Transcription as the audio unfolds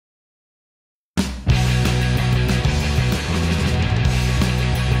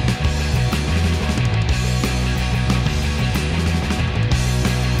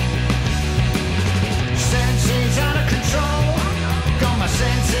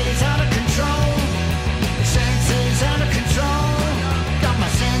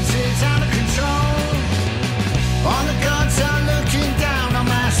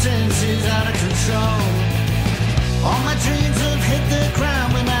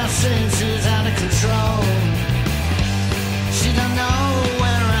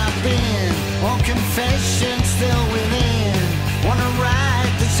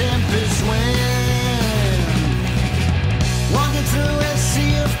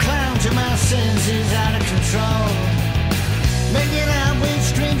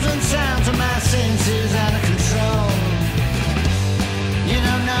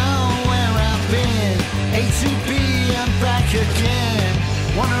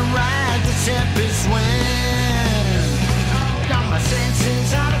Wanna ride the tempest wind. Got my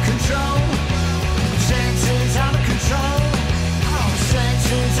senses out of control. Senses out of control. Oh,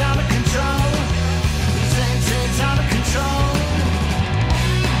 senses out of control. Senses out of control.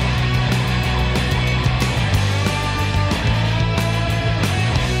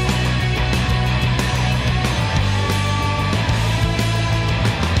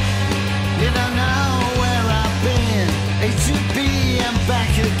 You don't know where I've been. A to B, I'm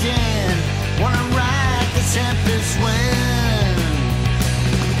back again. Wanna ride the tempest wind.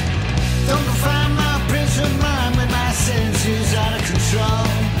 Don't find my prince of mind with my senses out of control.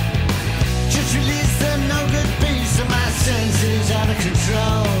 Just release the no good beast of my senses out of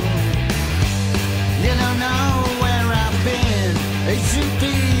control. You don't know where I've been. A to B,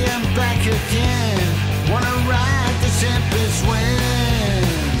 I'm back again. Wanna ride the tempest wind.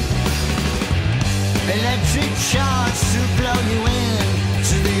 Electric charge to blow you in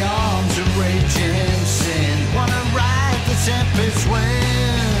to the arms of raging sin. Wanna ride the tempest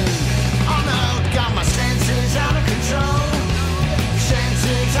wind. Oh no, got my senses out of control.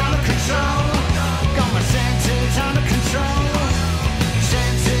 Senses out of control. Got my senses out of control.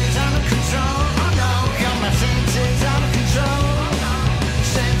 Senses out of control. Oh no, got my senses out of control.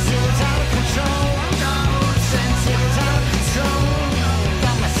 Senses out of control. Oh no, senses out of control.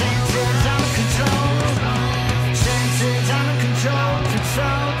 Got my senses out of control. Senses out of control.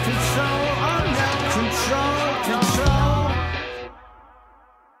 Control, control. Oh no, control, control.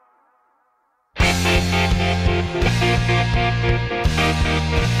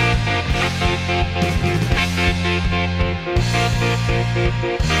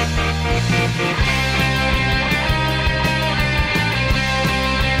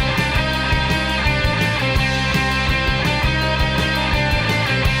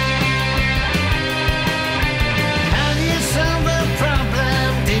 How do you solve a problem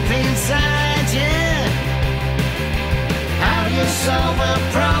deep inside you? How do you solve a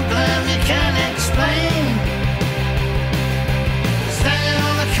problem you can't explain? Standing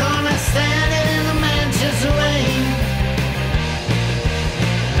on the corner, standing in the Manchester rain.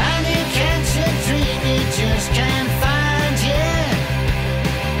 How do you catch a dream you just can't find yet?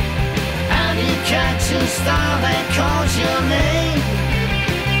 How do you catch a star that calls your name?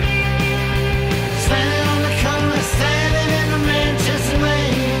 Standing on the corner, standing in the Manchester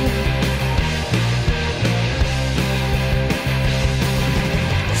rain.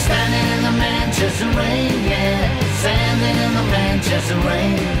 Standing in the Manchester rain, yeah. Standing in the Manchester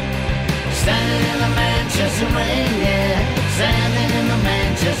rain. Standing in the Manchester rain, yeah. Standing in the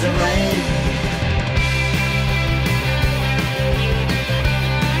Manchester rain.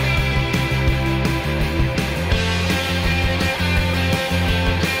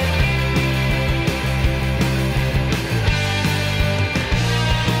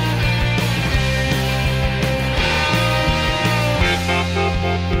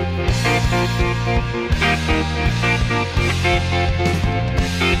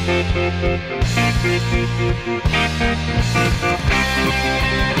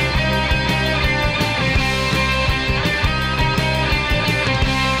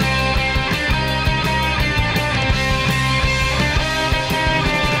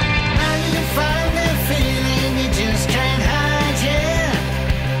 Now you find that feeling you just can't hide, yeah.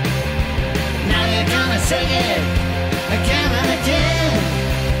 Now you're gonna say it again and again.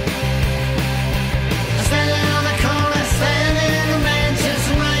 Standing on the corner, standing in the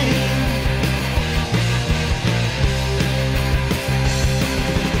Manchester rain.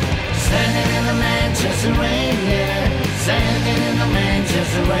 Standing in the Manchester rain, yeah. Standing in the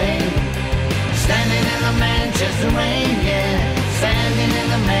Manchester rain. Standing in the Manchester rain, yeah. Standing in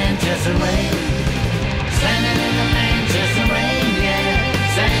the Manchester rain. Standing in the Manchester rain, yeah.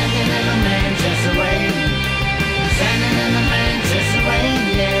 Standing in the Manchester rain. Standing in the Manchester rain,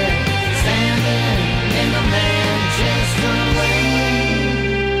 yeah. Standing in the Manchester rain.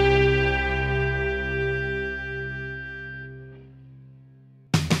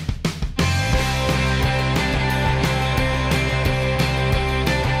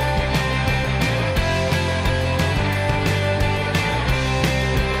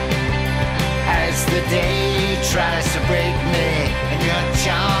 As the day tries to break me and your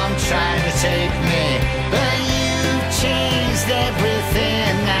charm trying to take me, but you've changed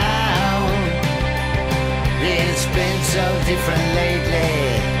everything now. It's been so different lately.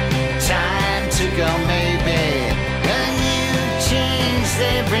 Time to go maybe, and you've changed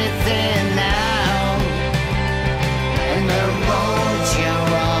everything now. And the road you're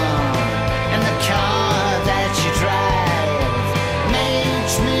on and the car that you drive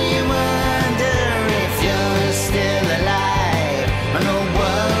makes me wonder if you're still alive. And the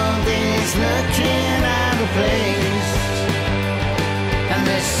world is looking out of place, and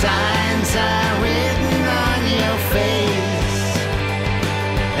the signs are written on your face,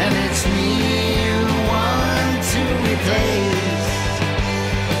 and it's me you want to replace.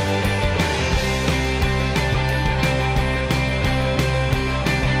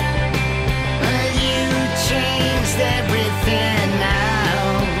 You changed everything now,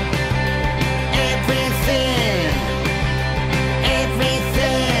 everything,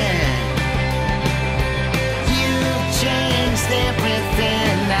 everything. You've changed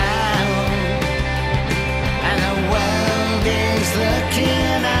everything now, and the world is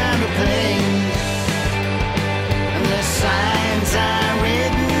looking out of place, and the signs are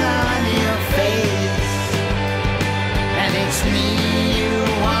written on your face, and it's me you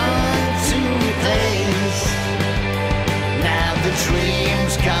want to replace. Now the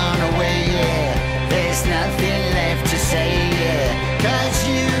dream's gone away, yeah, there's nothing left to say, yeah, 'cause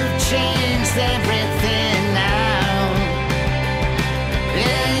you've changed everything now.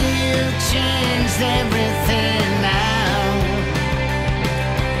 Yeah, you've changed everything now.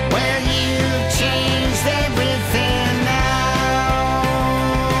 Well, you've changed everything now.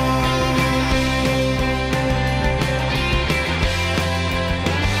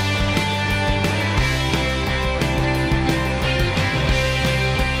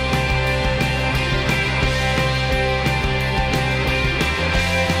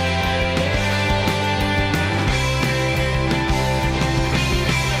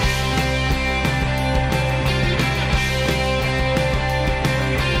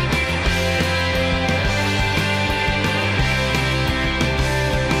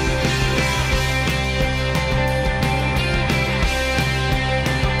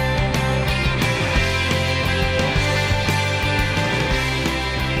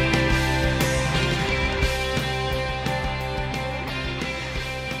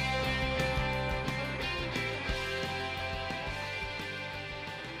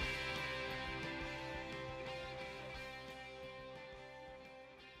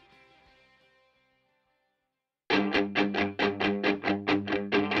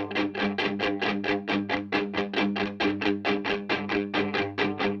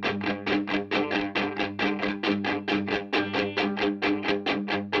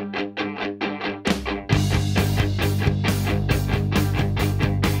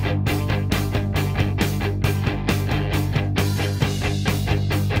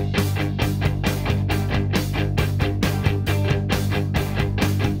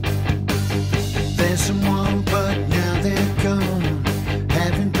 There's someone, but now they're gone.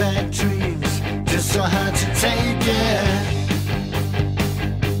 Having bad dreams, just so hard to take it.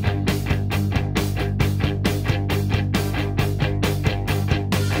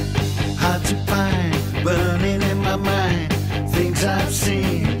 Hard to find, burning in my mind. Things I've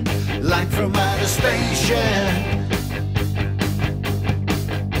seen, like from outer space, yeah.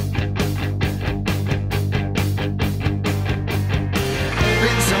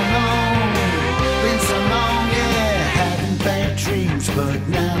 Been so long, yeah, having bad dreams, but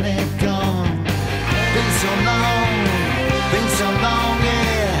now they're gone. Been so long,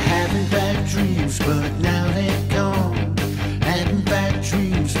 yeah, having bad dreams, but now they're gone. Having bad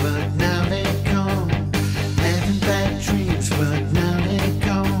dreams, but now they're gone. Having bad dreams, but now they're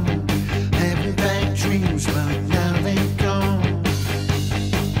gone. Having bad dreams, but now they're gone.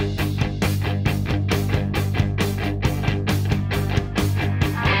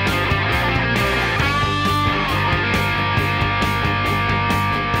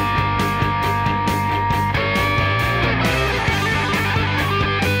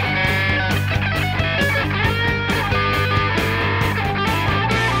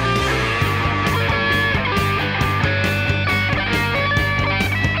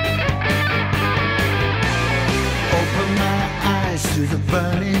 To the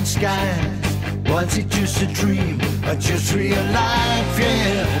burning skies, was it just a dream or just real life?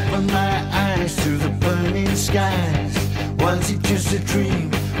 Yeah, open my eyes to the burning skies. Was it just a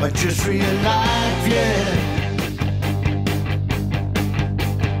dream or just real life? Yeah.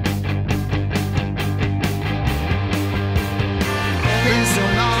 Been so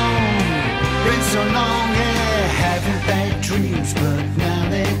long, yeah, having bad dreams, but now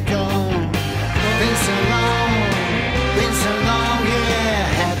they're gone. Been so long, yeah,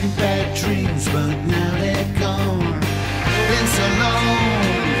 having bad dreams, but now they're gone. Been so long,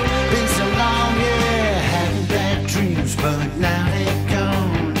 yeah, having bad dreams, but now they're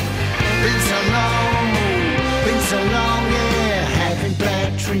gone. Been so long, yeah, having bad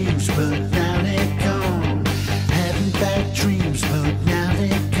dreams, but now they're gone. Having bad dreams, but now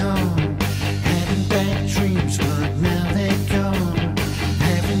they're gone. Having bad dreams, but now they're gone.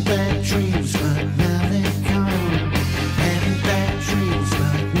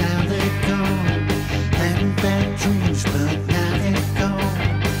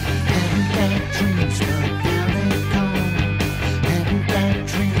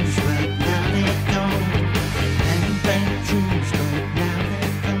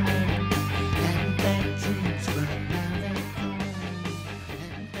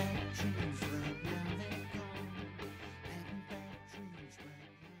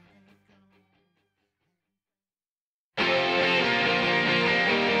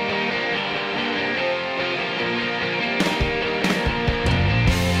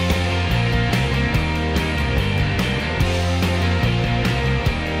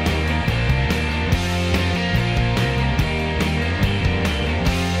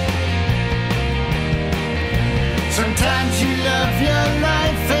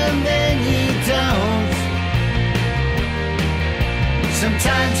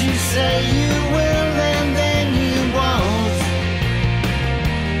 you say you will and then you won't.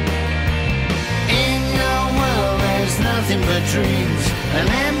 In your world there's nothing but dreams, and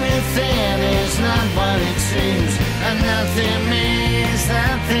everything is not what it seems, and nothing means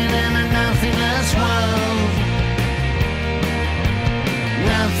nothing in a nothingness world.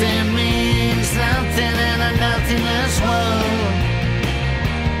 Nothing means nothing in a nothingness world.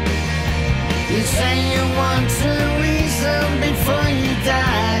 You say you want to reason before you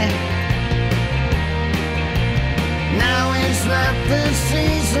die. Now is not the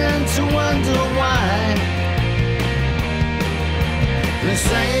season to wonder why. They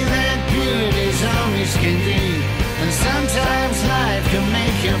say that beauty's only skin deep, and sometimes life can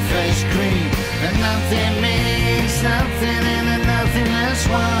make your face creep, and nothing means nothing in a nothingness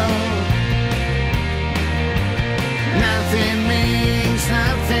world. Nothing means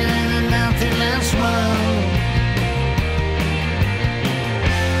nothing in a nothingness world.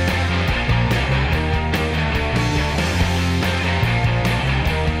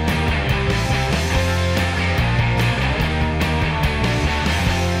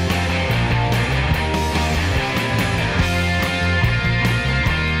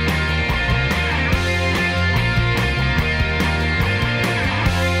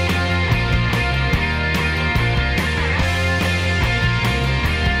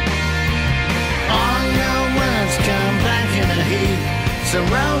 So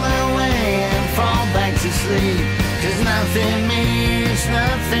roll away and fall back to sleep, 'cause nothing means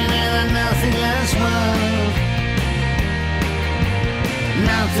nothing in a nothingness world.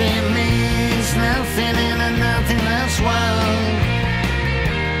 Nothing means nothing in a nothingness world.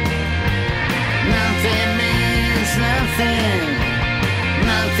 Nothing means nothing.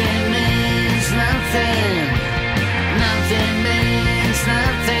 Nothing means nothing. Nothing means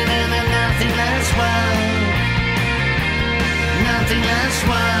nothing in a nothingness world. Nothingness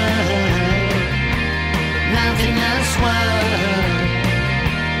world. Nothingness world.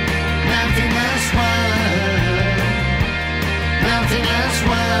 Nothingness world. Nothingness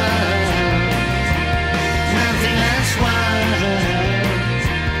world. Nothingness world.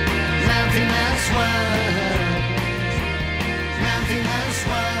 Nothingness world. Nothingness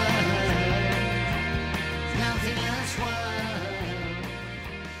world. Nothingness world.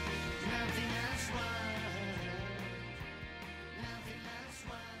 Nothingness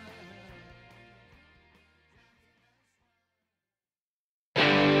world.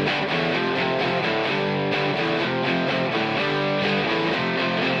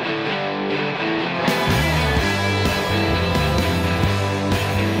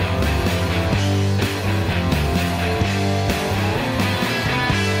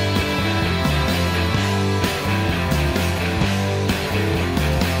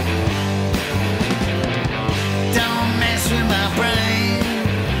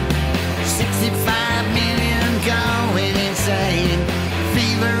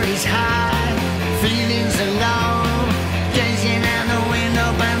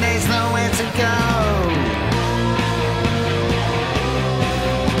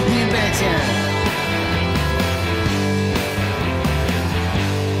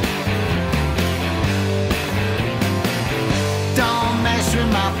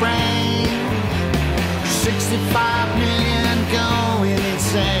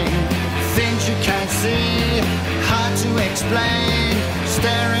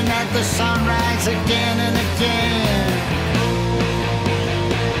 Staring at the sunrise again and again.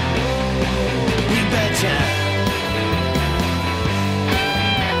 You betcha.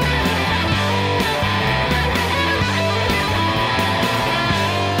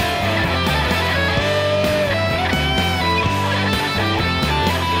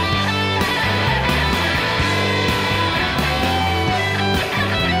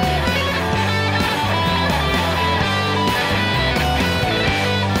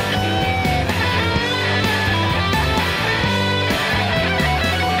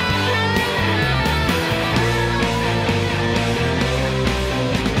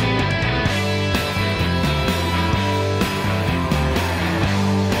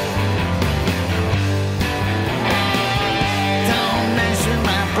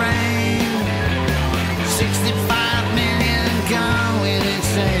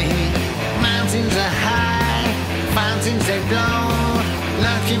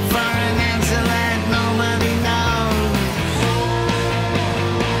 Looking for an answer that nobody knows.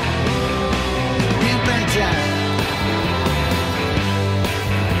 You betcha.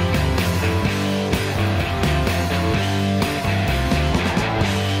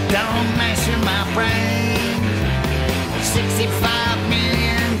 Don't mess with my brain. 65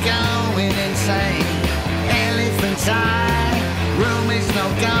 million going insane. Elephant's eye, room is no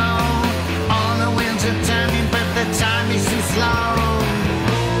go. All the wheels are turning, but the time is too slow.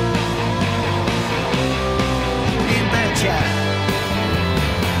 You betcha.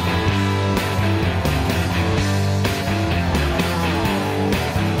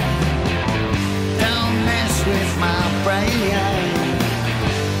 Don't mess with my brain.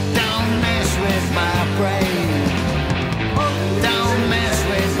 Don't mess with my brain. Don't mess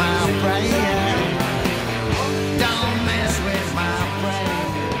with my brain. Don't mess with my brain.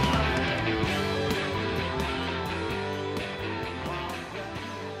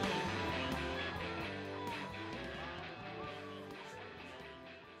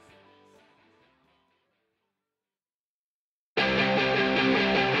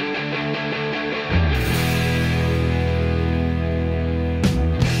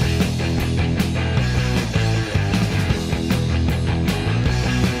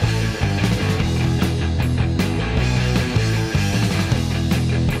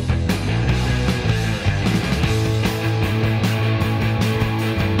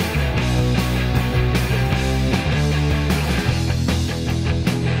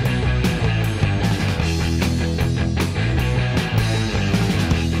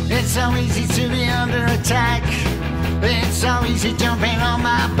 It's so easy to be under attack. It's so easy jumping on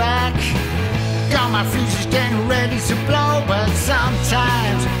my back. Got my fuses getting ready to blow, but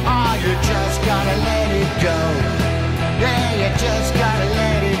sometimes, oh, you just gotta let it go. Yeah, you just gotta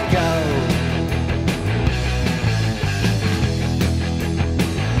let it go.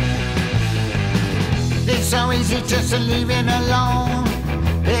 It's so easy just to leave it alone.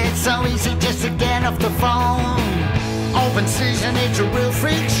 It's so easy just to get off the phone. Open season, it's a real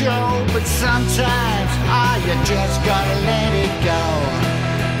freak show, but sometimes, ah, you just gotta let it go.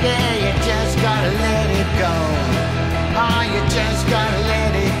 Yeah, you just gotta let it go. Ah, you just gotta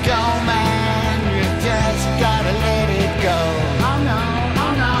let it go, man. You just gotta let it go. Oh no,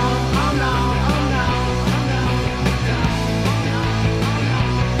 oh no, oh no, oh no,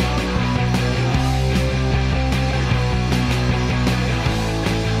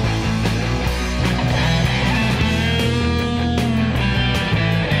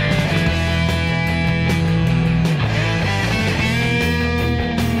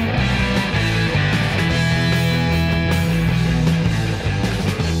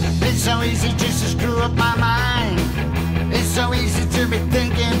 It's so easy just to screw up my mind. It's so easy to be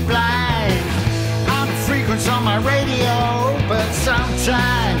thinking blind. I'm a frequency on my radio, but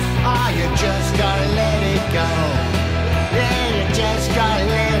sometimes, oh, you just gotta let it go. Yeah, you just gotta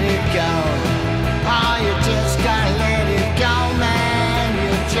let it go. Oh, you just gotta let it go, man.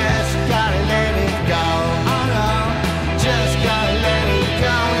 You just gotta let it go. Oh no, just gotta let it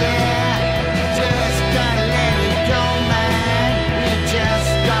go, yeah. Just gotta let it go, man. You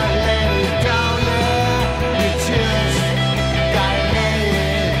just gotta let it go, yeah. You just gotta let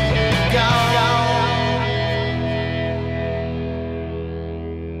it go.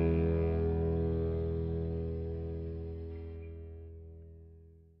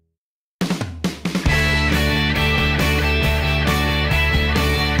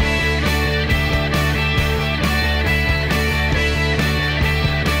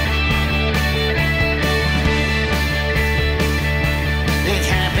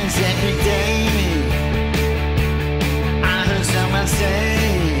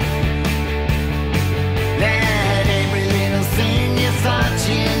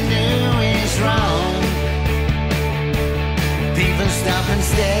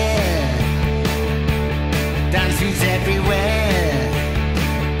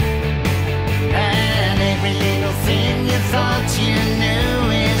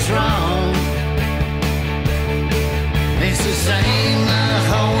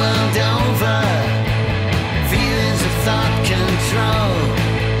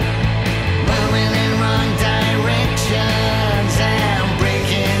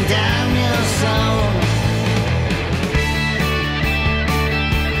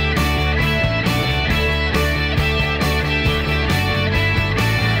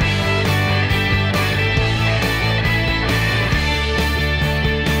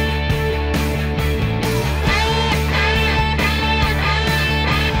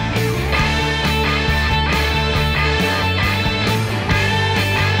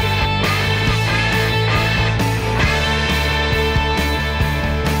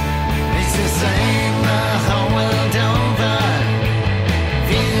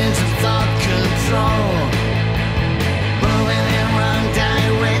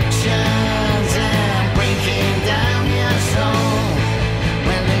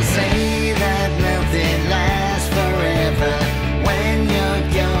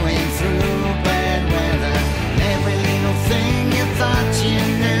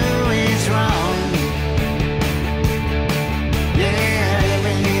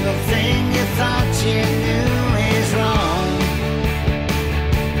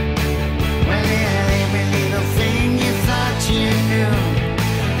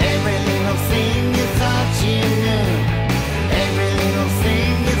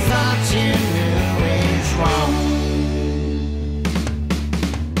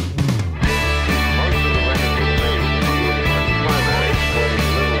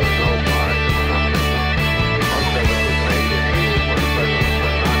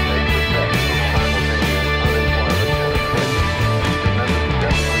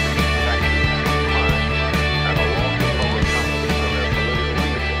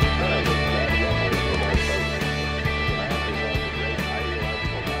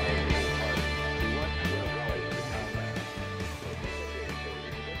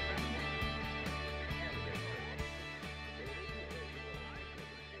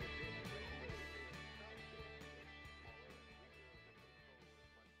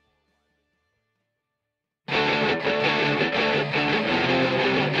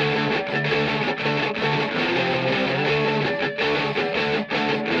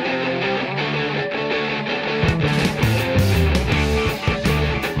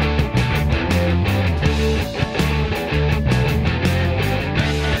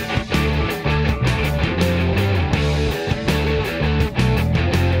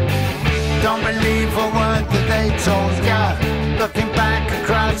 believe a word that they told ya. Looking back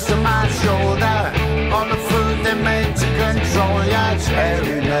across to my shoulder, all the food they made to control ya. It's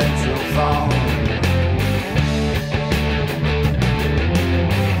very mental fall.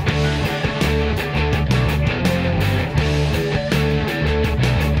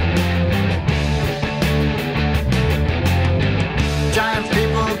 Giant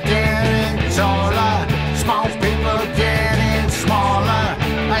people getting taller, small people getting smaller,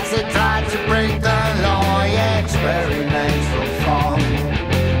 as they try to break the law. Yeah, experimental form,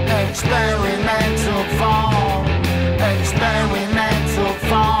 experimental form, experimental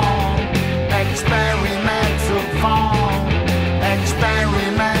form, experimental form,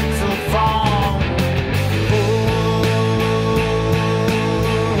 experimental form. Ooh,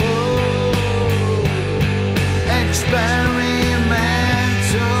 experimental.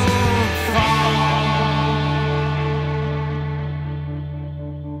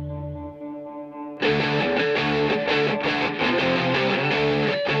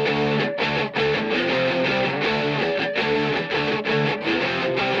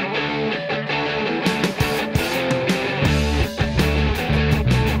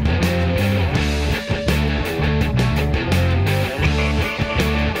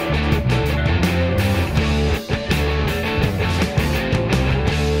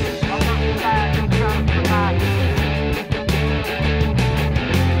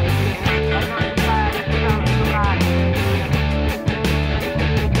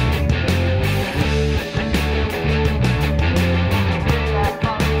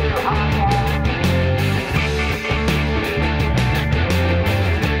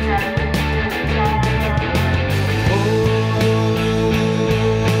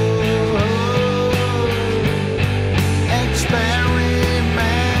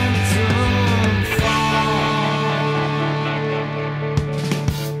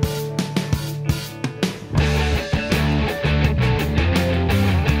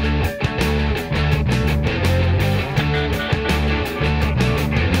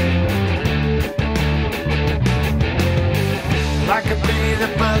 I could be the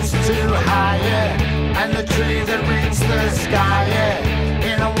birds too high, yeah, and the tree that reaches the sky, yeah,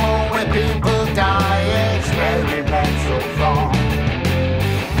 in a war where people die, yeah, experimental form.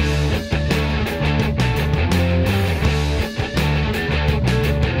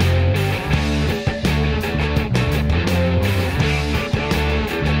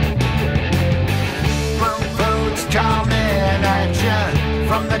 From roads coming at you,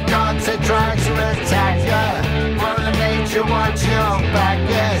 from the gods that try to attack you, you watch your back,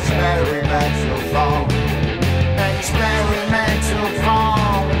 yeah, experimental form, experimental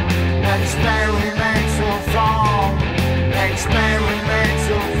form, experimental form,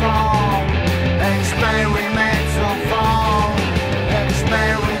 experimental form, experimental form,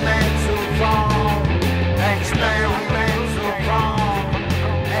 experimental form, experimental form,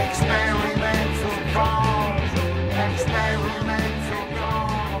 experimental form,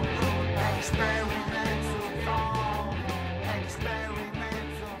 experimental form, experimental form. Experimental form, experimental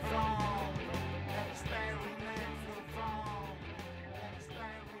form, experimental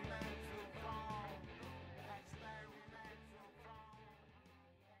form, experimental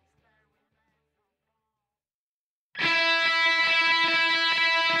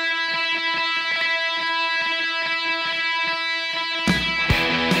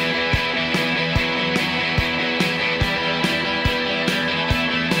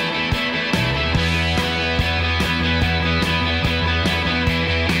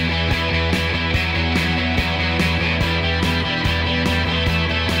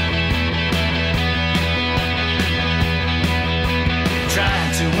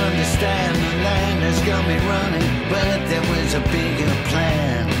understand the land has got me running, but there was a bigger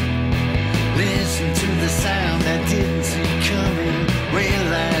plan. Listen to the sound I didn't see coming,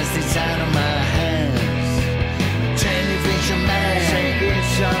 realized it's out of my hands. Television man say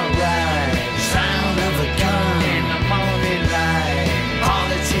it's alright, sound of a gun in the morning light.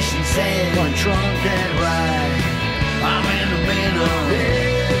 Politician said one drunk and right, I'm in the middle.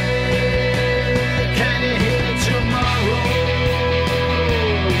 Yeah, can you hear tomorrow?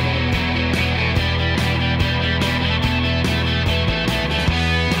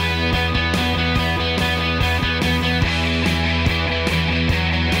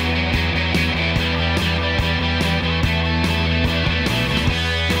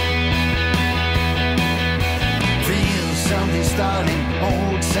 Starting,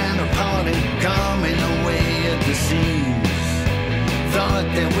 old Santa party, coming away at the seams. Thought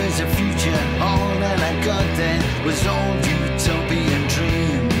there was a future, all that I got then was old utopian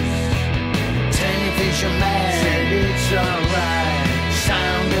dreams. Television man said it's alright,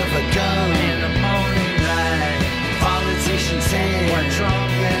 sound of a gun in the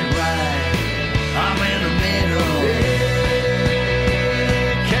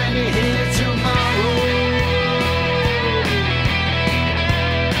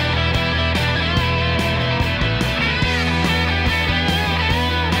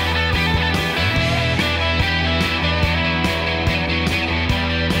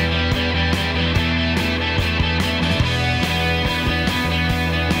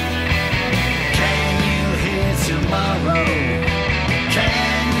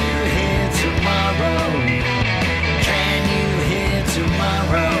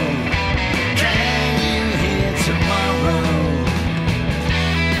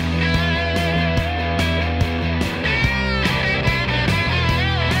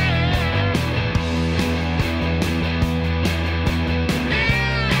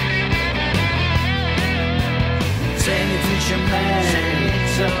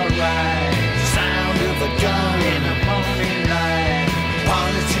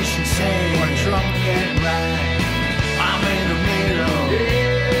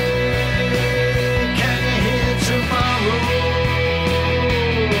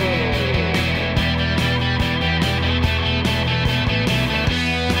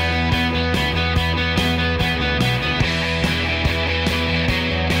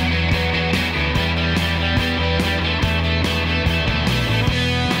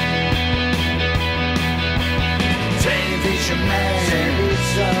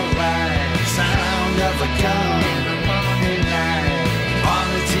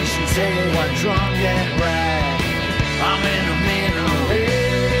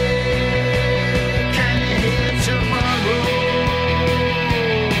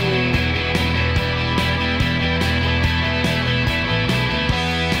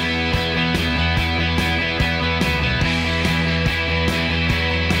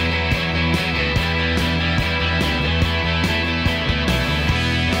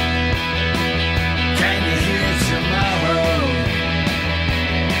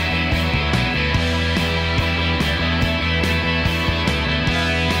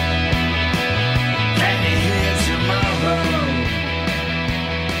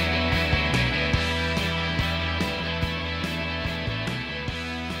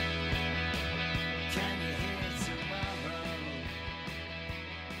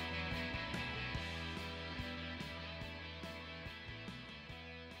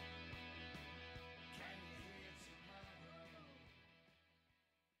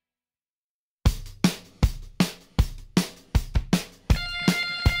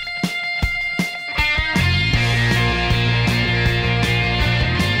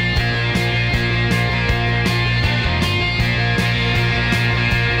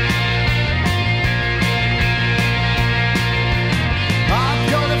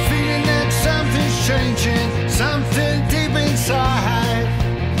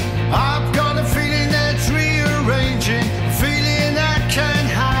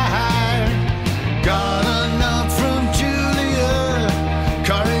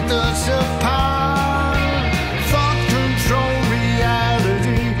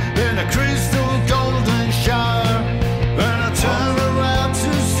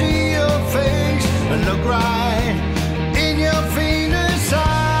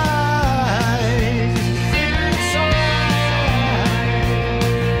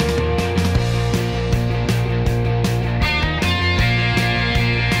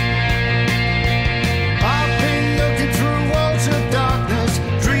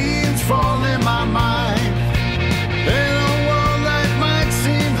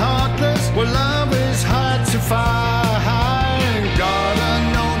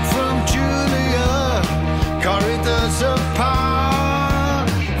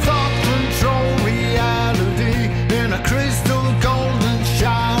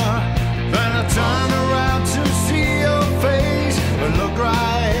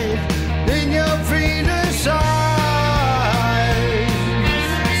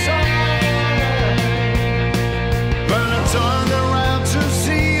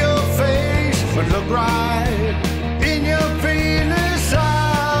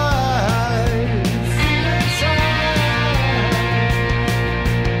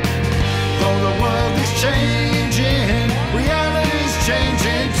changing, reality's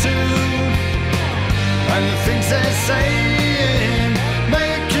changing too. And the things they're saying,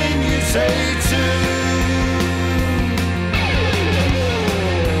 making you say too.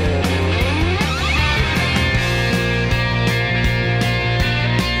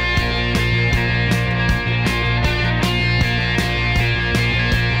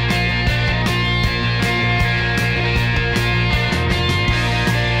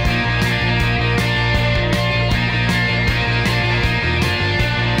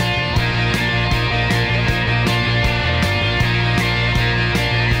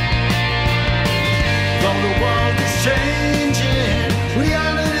 Changing,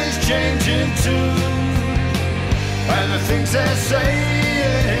 reality's changing too. And the things they're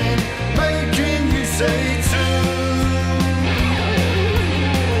saying, making you say too.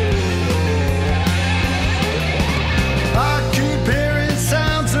 I keep hearing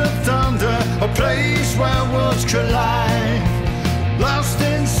sounds of thunder, a place where worlds collide. Lost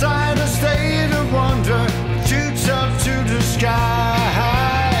inside a state of wonder, too tough to describe.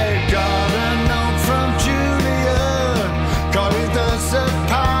 Got a note from Julia, call it the surprise.